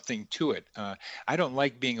is something to it. I don't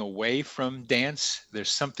like being away from dance.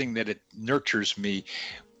 There's something that it nurtures me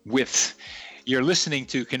with. You're listening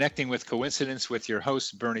to Connecting with Coincidence with your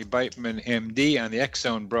host, Bernie Beitman, MD, on the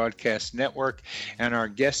X-Zone Broadcast Network. And our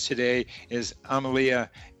guest today is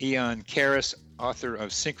Amelia Aeon Karris, author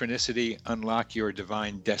of Synchronicity, Unlock Your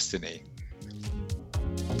Divine Destiny.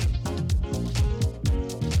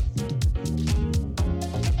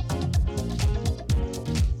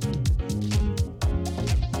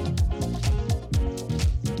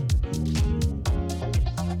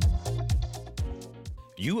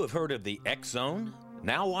 You have heard of the X-Zone?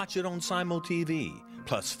 Now watch it on Simul TV,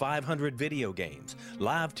 plus 500 video games,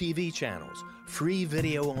 live TV channels, free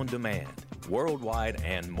video on demand, worldwide,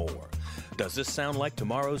 and more. Does this sound like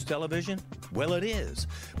tomorrow's television? Well, it is,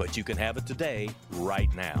 but you can have it today,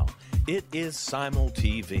 right now. It is Simul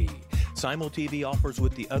TV. Simul TV offers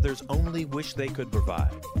what the others only wish they could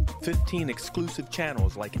provide. 15 exclusive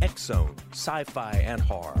channels like X-Zone, Sci-Fi, and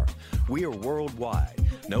Horror. We are worldwide.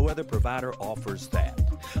 No other provider offers that.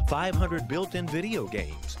 500 built-in video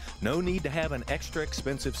games. No need to have an extra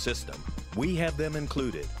expensive system. We have them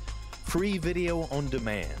included. Free video on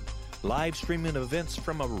demand. Live streaming events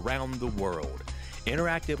from around the world.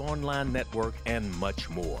 Interactive online network, and much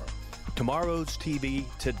more. Tomorrow's TV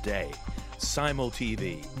today. Simul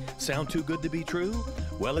TV. Sound too good to be true?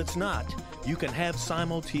 Well, it's not. You can have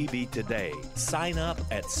Simul TV today. Sign up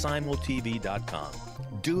at simultv.com.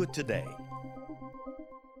 Do it today.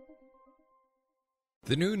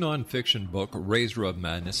 The new nonfiction book, Razor of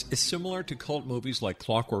Madness, is similar to cult movies like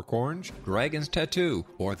Clockwork Orange, Dragon's Tattoo,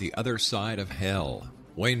 or The Other Side of Hell.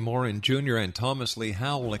 Wayne Morin Jr. and Thomas Lee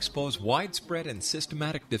Howell will expose widespread and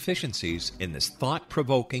systematic deficiencies in this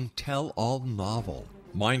thought-provoking tell-all novel.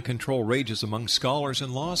 Mind control rages among scholars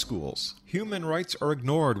in law schools. Human rights are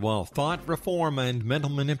ignored while thought reform and mental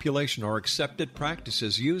manipulation are accepted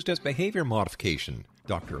practices used as behavior modification.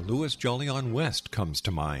 Dr. Louis Jolyon West comes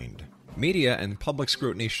to mind. Media and public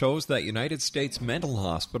scrutiny shows that United States mental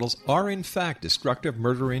hospitals are in fact destructive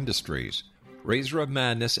murder industries. Razor of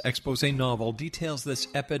Madness expose novel details this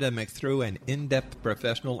epidemic through an in-depth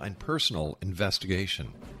professional and personal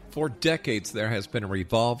investigation. For decades, there has been a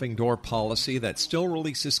revolving door policy that still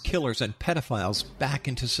releases killers and pedophiles back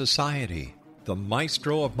into society. The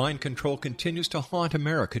maestro of mind control continues to haunt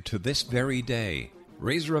America to this very day.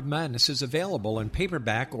 Razor of Madness is available in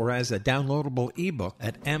paperback or as a downloadable ebook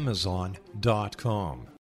at Amazon.com.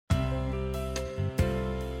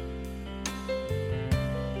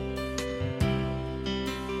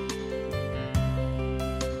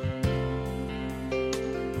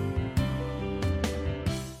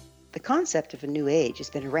 The concept of a new age has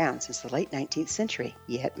been around since the late 19th century,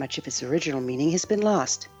 yet much of its original meaning has been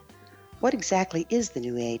lost. What exactly is the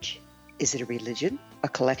new age? Is it a religion, a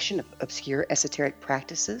collection of obscure esoteric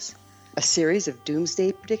practices, a series of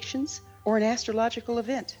doomsday predictions, or an astrological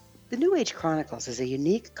event? The New Age Chronicles is a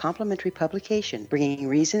unique complementary publication bringing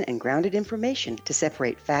reason and grounded information to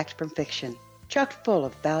separate fact from fiction. Chock full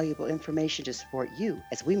of valuable information to support you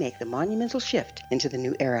as we make the monumental shift into the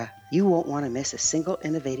new era. You won't want to miss a single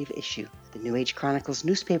innovative issue. The New Age Chronicles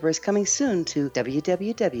newspaper is coming soon to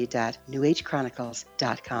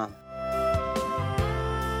www.newagechronicles.com.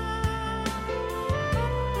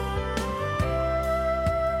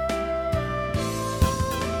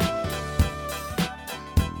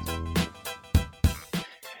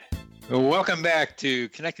 Welcome back to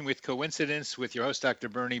Connecting with Coincidence with your host, Dr.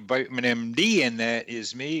 Bernie Beitman, MD, and that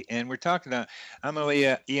is me. And we're talking to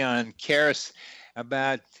Amelia, Aeon, Karris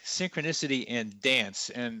about synchronicity and dance.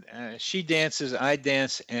 And she dances, I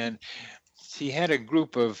dance, and she had a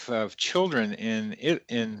group of children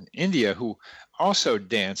in India who also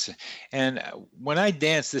dance. And when I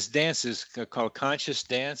dance, this dance is called conscious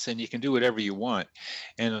dance, and you can do whatever you want.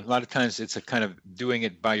 And a lot of times it's a kind of doing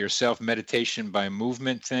it by yourself, meditation by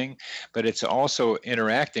movement thing, but it's also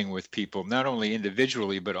interacting with people, not only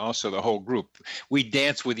individually, but also the whole group. We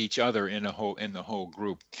dance with each other in the whole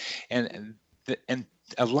group. And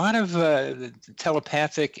a lot of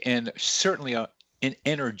telepathic and certainly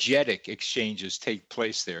energetic exchanges take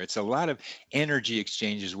place there. It's a lot of energy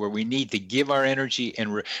exchanges where we need to give our energy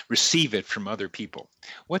and receive it from other people.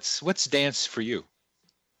 What's dance for you?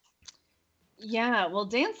 Yeah, well,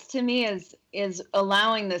 dance to me is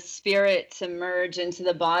allowing the spirit to merge into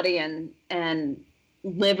the body and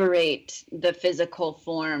liberate the physical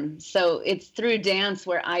form. So it's through dance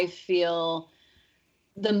where I feel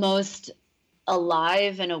the most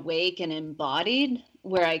alive and awake and embodied,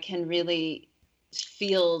 where I can really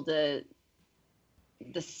feel the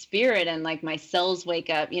spirit and like my cells wake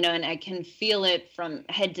up, and I can feel it from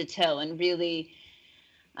head to toe and really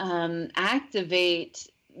activate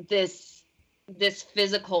this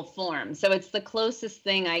physical form. So it's the closest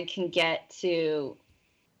thing I can get to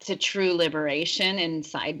true liberation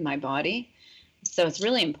inside my body. So it's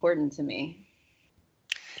really important to me.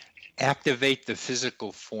 Activate the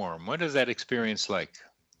physical form. What is that experience like?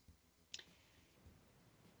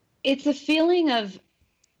 It's a feeling of,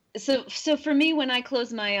 so for me, when I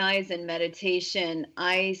close my eyes in meditation,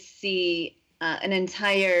 I see an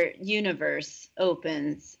entire universe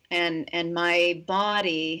opens, and my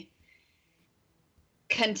body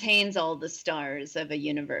contains all the stars of a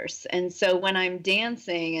universe. And so when I'm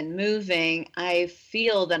dancing and moving, I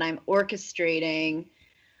feel that I'm orchestrating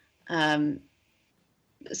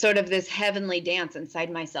sort of this heavenly dance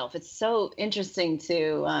inside myself. It's so interesting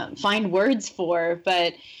to find words for,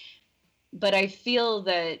 but I feel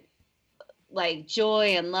that like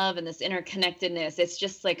joy and love and this interconnectedness, it's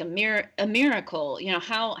just like a miracle,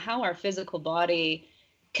 how our physical body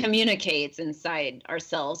communicates inside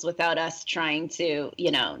ourselves without us trying to,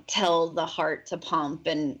 tell the heart to pump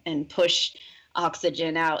and push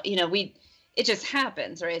oxygen out. It just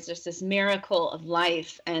happens, right? It's just this miracle of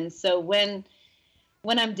life. And so when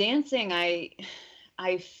I'm dancing, I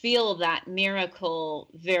feel that miracle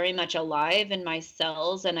very much alive in my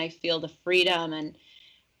cells, and I feel the freedom, and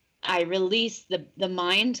I release the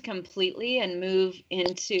mind completely and move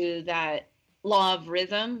into that law of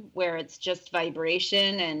rhythm where it's just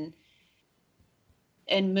vibration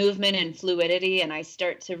and movement and fluidity. And I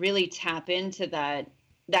start to really tap into that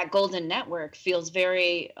golden network. Feels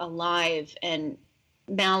very alive and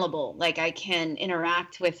malleable, like I can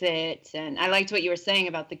interact with it. And I liked what you were saying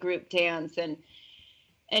about the group dance and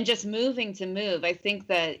just moving to move. I think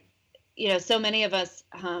that, so many of us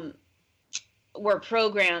were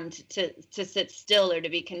programmed to sit still or to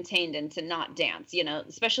be contained and to not dance,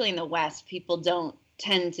 especially in the West. People don't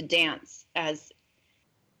tend to dance as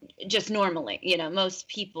just normally, most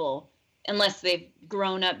people, unless they've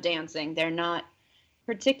grown up dancing, they're not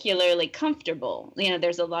particularly comfortable.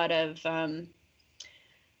 There's a lot of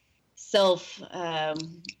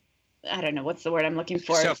I don't know what's the word I'm looking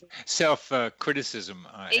for. Self criticism.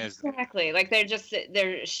 Exactly. Like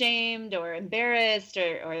they're ashamed or embarrassed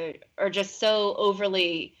or just so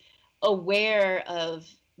overly aware of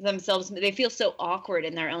themselves. They feel so awkward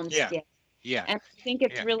in their own skin. Yeah. And I think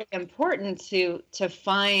it's really important to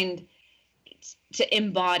find, to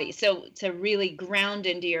embody, so to really ground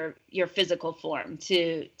into your physical form,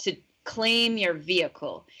 to claim your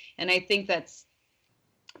vehicle. And I think that's,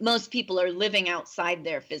 most people are living outside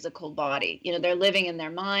their physical body. You know, they're living in their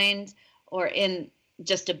mind or in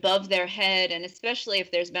just above their head. And especially if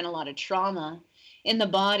there's been a lot of trauma in the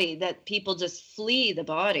body, that people just flee the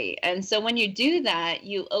body. And so when you do that,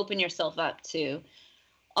 you open yourself up to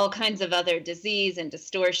all kinds of other disease and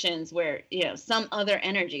distortions where, you know, some other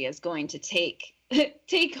energy is going to take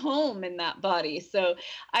home in that body. So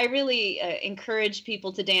I really encourage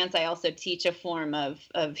people to dance. I also teach a form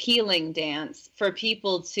of healing dance for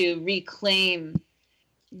people to reclaim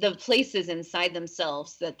the places inside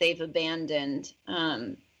themselves that they've abandoned.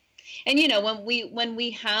 And you know, when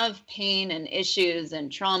we have pain and issues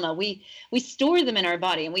and trauma, we store them in our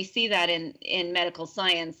body, and we see that in medical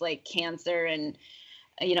science, like cancer and,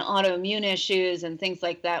 you know, autoimmune issues and things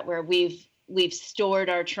like that, where we've stored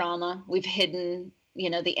our trauma, we've hidden, you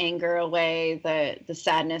know, the anger away, the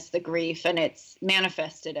sadness, the grief, and it's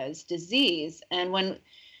manifested as disease. And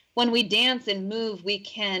when we dance and move, we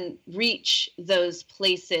can reach those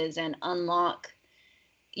places and unlock,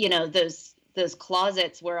 you know, those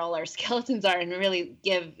closets where all our skeletons are, and really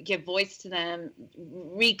give voice to them,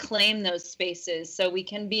 reclaim those spaces so we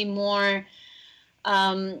can be more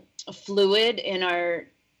fluid in our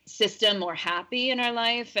system, more happy in our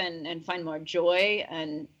life, and find more joy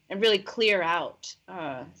and really clear out.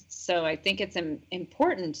 So I think it's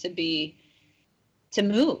important to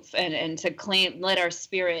move and to let our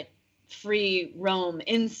spirit free roam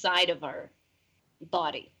inside of our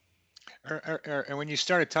body. And when you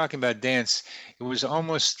started talking about dance, it was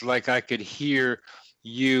almost like I could hear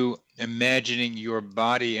you imagining your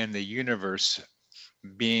body and the universe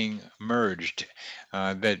being merged,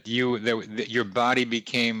 that your body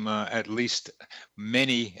became at least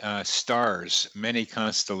many stars, many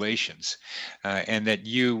constellations, and that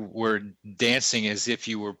you were dancing as if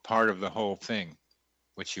you were part of the whole thing,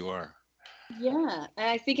 which you are. Yeah, and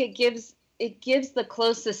I think it gives the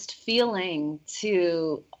closest feeling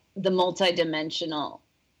to the multidimensional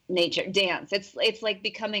nature. Dance, it's like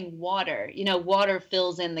becoming water. You know, water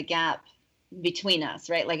fills in the gap between us,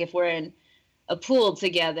 right? Like if we're in a pool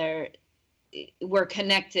together, we're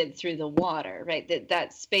connected through the water, right?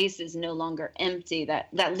 That space is no longer empty.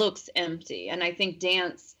 That looks empty. And I think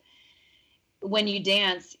dance, when you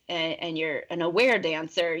dance and you're an aware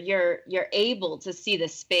dancer, you're able to see the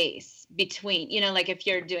space between, you know, like if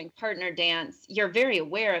you're doing partner dance, you're very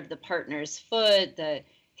aware of the partner's foot, the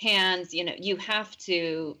hands, you know, you have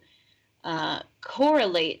to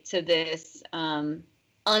correlate to this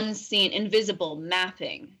unseen, invisible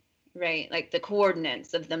mapping, right? Like the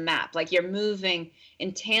coordinates of the map, like you're moving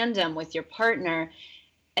in tandem with your partner,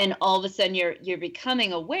 and all of a sudden you're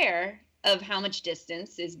becoming aware of how much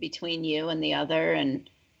distance is between you and the other, and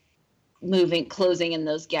closing in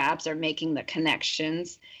those gaps or making the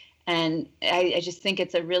connections. And I just think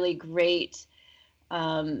it's a really great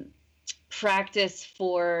practice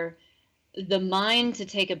for the mind to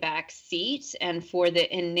take a back seat, and for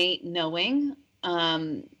the innate knowing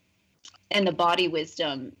and the body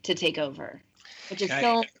wisdom to take over, which is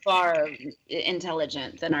so far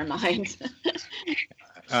intelligent than our mind.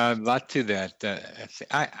 A lot to that.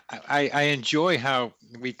 I enjoy how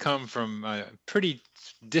we come from pretty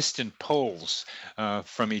distant poles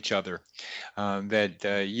from each other,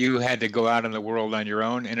 that you had to go out in the world on your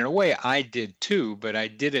own. And in a way, I did too, but I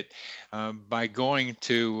did it by going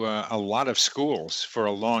to a lot of schools for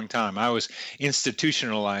a long time. I was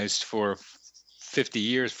institutionalized for 50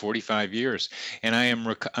 years, 45 years, and I'm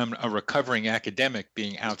a recovering academic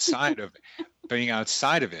being outside of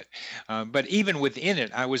it. But even within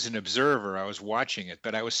it, I was an observer. I was watching it,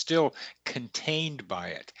 but I was still contained by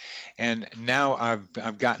it. And now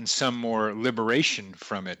I've gotten some more liberation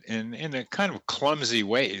from it in a kind of clumsy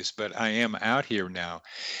ways, but I am out here now.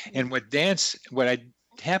 And what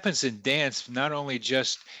happens in dance, not only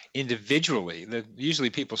just individually, that usually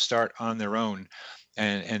people start on their own,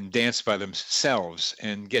 and dance by themselves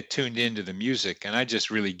and get tuned into the music. And I just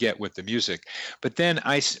really get with the music. But then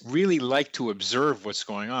I really like to observe what's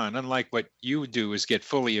going on. Unlike what you do is get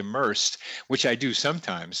fully immersed, which I do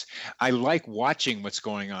sometimes. I like watching what's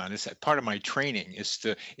going on. It's part of my training is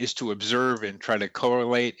to observe and try to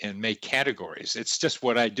correlate and make categories. It's just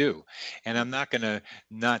what I do. And I'm not going to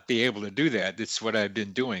not be able to do that. It's what I've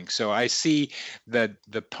been doing. So I see that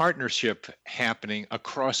the partnership happening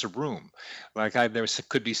across a room. Like there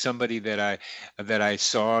could be somebody that I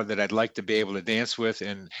saw that I'd like to be able to dance with,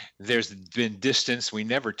 and there's been distance. We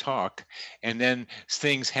never talk, and then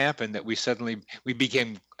things happen that we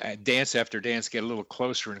became dance after dance, get a little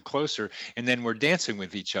closer and closer, and then we're dancing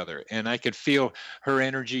with each other. And I could feel her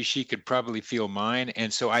energy. She could probably feel mine.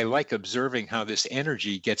 And so I like observing how this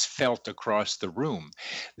energy gets felt across the room.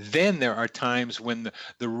 Then there are times when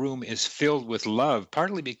the room is filled with love,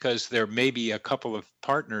 partly because there may be a couple of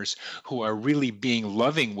partners who are really being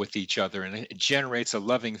loving with each other, and it generates a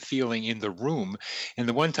loving feeling in the room. And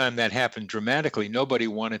the one time that happened dramatically, nobody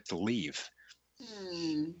wanted to leave.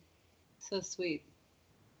 So sweet.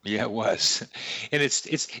 Yeah, it was. And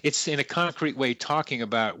it's in a concrete way talking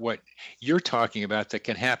about what you're talking about that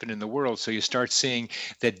can happen in the world. So you start seeing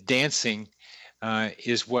that dancing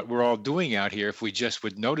is what we're all doing out here if we just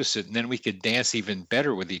would notice it, and then we could dance even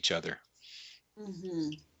better with each other. Mm-hmm.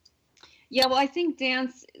 Yeah, well, I think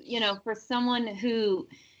dance, for someone who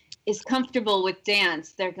is comfortable with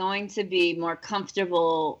dance, they're going to be more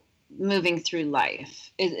comfortable moving through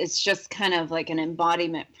life. It's just kind of like an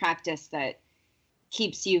embodiment practice that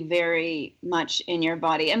keeps you very much in your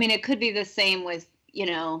body. I mean, it could be the same with,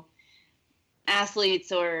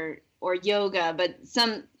 athletes or yoga, but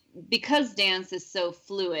because dance is so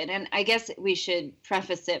fluid, and I guess we should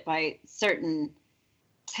preface it by certain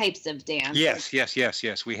types of dance. Yes,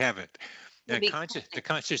 we have it. The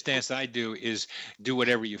conscious dance I do is do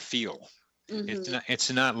whatever you feel. Mm-hmm. It's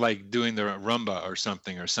not like doing the rumba or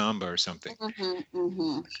something or samba or something. Mm-hmm,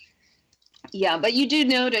 mm-hmm. Yeah, but you do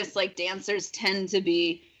notice like dancers tend to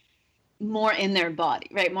be more in their body,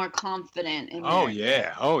 right? More confident.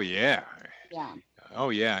 Yeah. Yeah. Oh,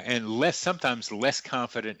 yeah. And sometimes less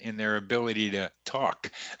confident in their ability to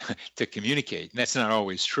talk, to communicate. And that's not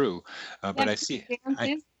always true. But I see. Dance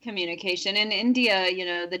is communication. In India,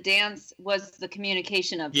 the dance was the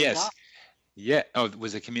communication of the gods. Yeah. Oh, it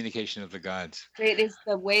was a communication of the gods. It is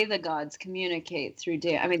the way the gods communicate through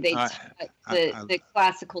dance. I mean, they taught the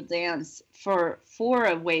classical dance for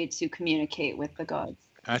a way to communicate with the gods.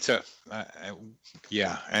 That's and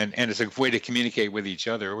it's a way to communicate with each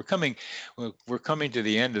other. We're coming to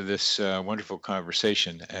the end of this wonderful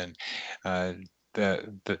conversation, and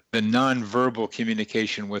the nonverbal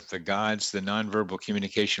communication with the gods, the nonverbal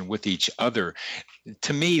communication with each other.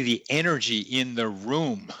 To me, the energy in the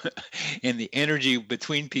room and the energy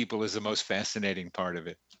between people is the most fascinating part of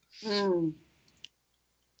it. Mm.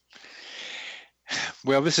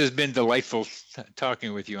 Well, this has been delightful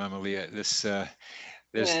talking with you, Amelia.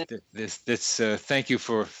 Thank you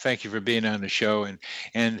for being on the show,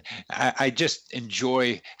 and I just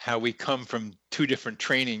enjoy how we come from two different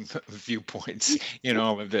training viewpoints in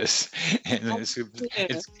all of this, and it's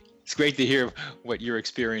great to hear what your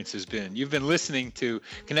experience has been. You've been listening to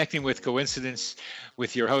Connecting with Coincidence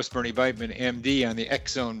with your host Bernie Beitman, MD, on the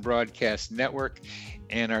X Zone Broadcast Network,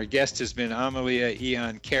 and our guest has been Amelia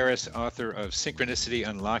Aeon Karris, author of Synchronicity: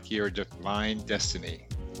 Unlock Your Divine Destiny.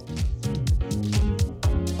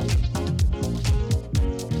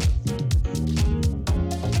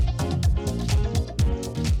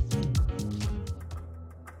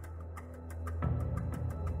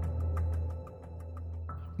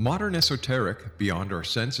 Modern Esoteric, Beyond Our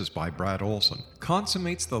Senses by Brad Olson,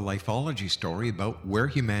 consummates the lifology story about where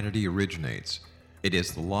humanity originates. It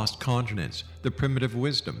is the lost continents, the primitive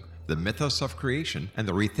wisdom, the mythos of creation, and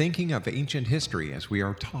the rethinking of ancient history as we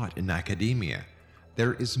are taught in academia.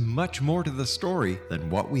 There is much more to the story than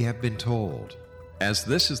what we have been told. As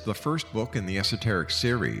this is the first book in the Esoteric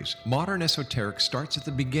series, Modern Esoteric starts at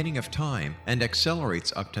the beginning of time and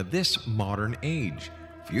accelerates up to this modern age.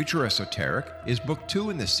 Future Esoteric is book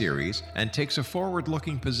 2 in the series and takes a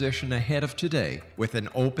forward-looking position ahead of today with an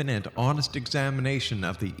open and honest examination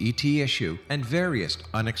of the ET issue and various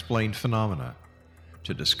unexplained phenomena.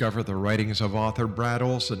 To discover the writings of author Brad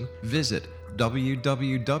Olson, visit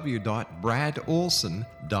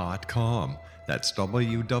www.bradolson.com. That's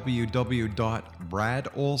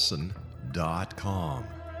www.bradolson.com.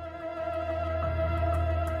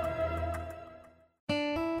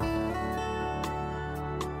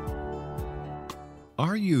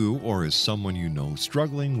 Are you you or is someone you know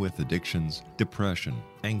struggling with addictions, depression,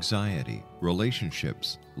 anxiety,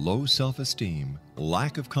 relationships, low self-esteem,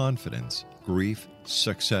 lack of confidence, grief,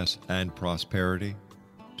 success, and prosperity?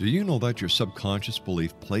 Do you know that your subconscious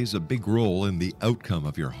belief plays a big role in the outcome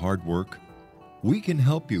of your hard work? We can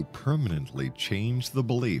help you permanently change the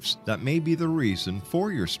beliefs that may be the reason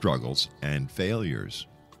for your struggles and failures.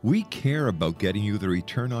 We care about getting you the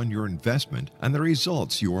return on your investment and the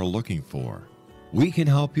results you are looking for. We can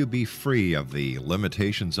help you be free of the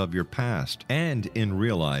limitations of your past and in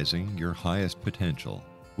realizing your highest potential.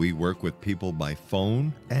 We work with people by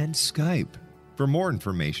phone and Skype. For more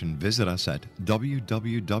information, visit us at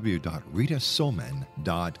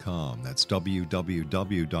www.ritasoman.com. That's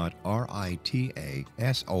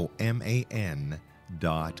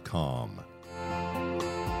www.ritasoman.com.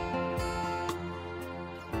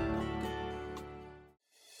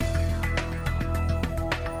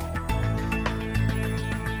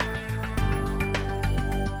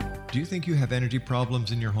 Do you think you have energy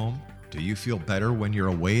problems in your home? Do you feel better when you're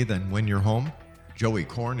away than when you're home? Joey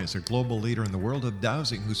Korn is a global leader in the world of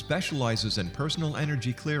dowsing who specializes in personal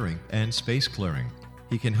energy clearing and space clearing.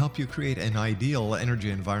 He can help you create an ideal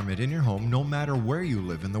energy environment in your home no matter where you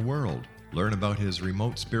live in the world. Learn about his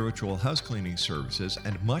remote spiritual house cleaning services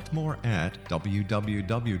and much more at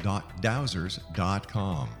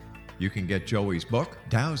www.dowsers.com. You can get Joey's book,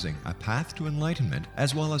 Dowsing, A Path to Enlightenment,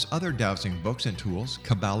 as well as other dowsing books and tools,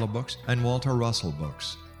 Kabbalah books, and Walter Russell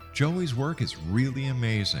books. Joey's work is really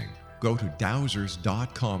amazing. Go to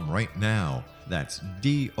dowsers.com right now. That's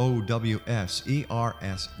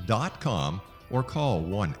DOWSERS.com or call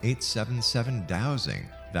 1-877-DOWSING.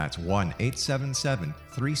 That's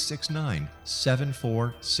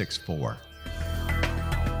 1-877-369-7464.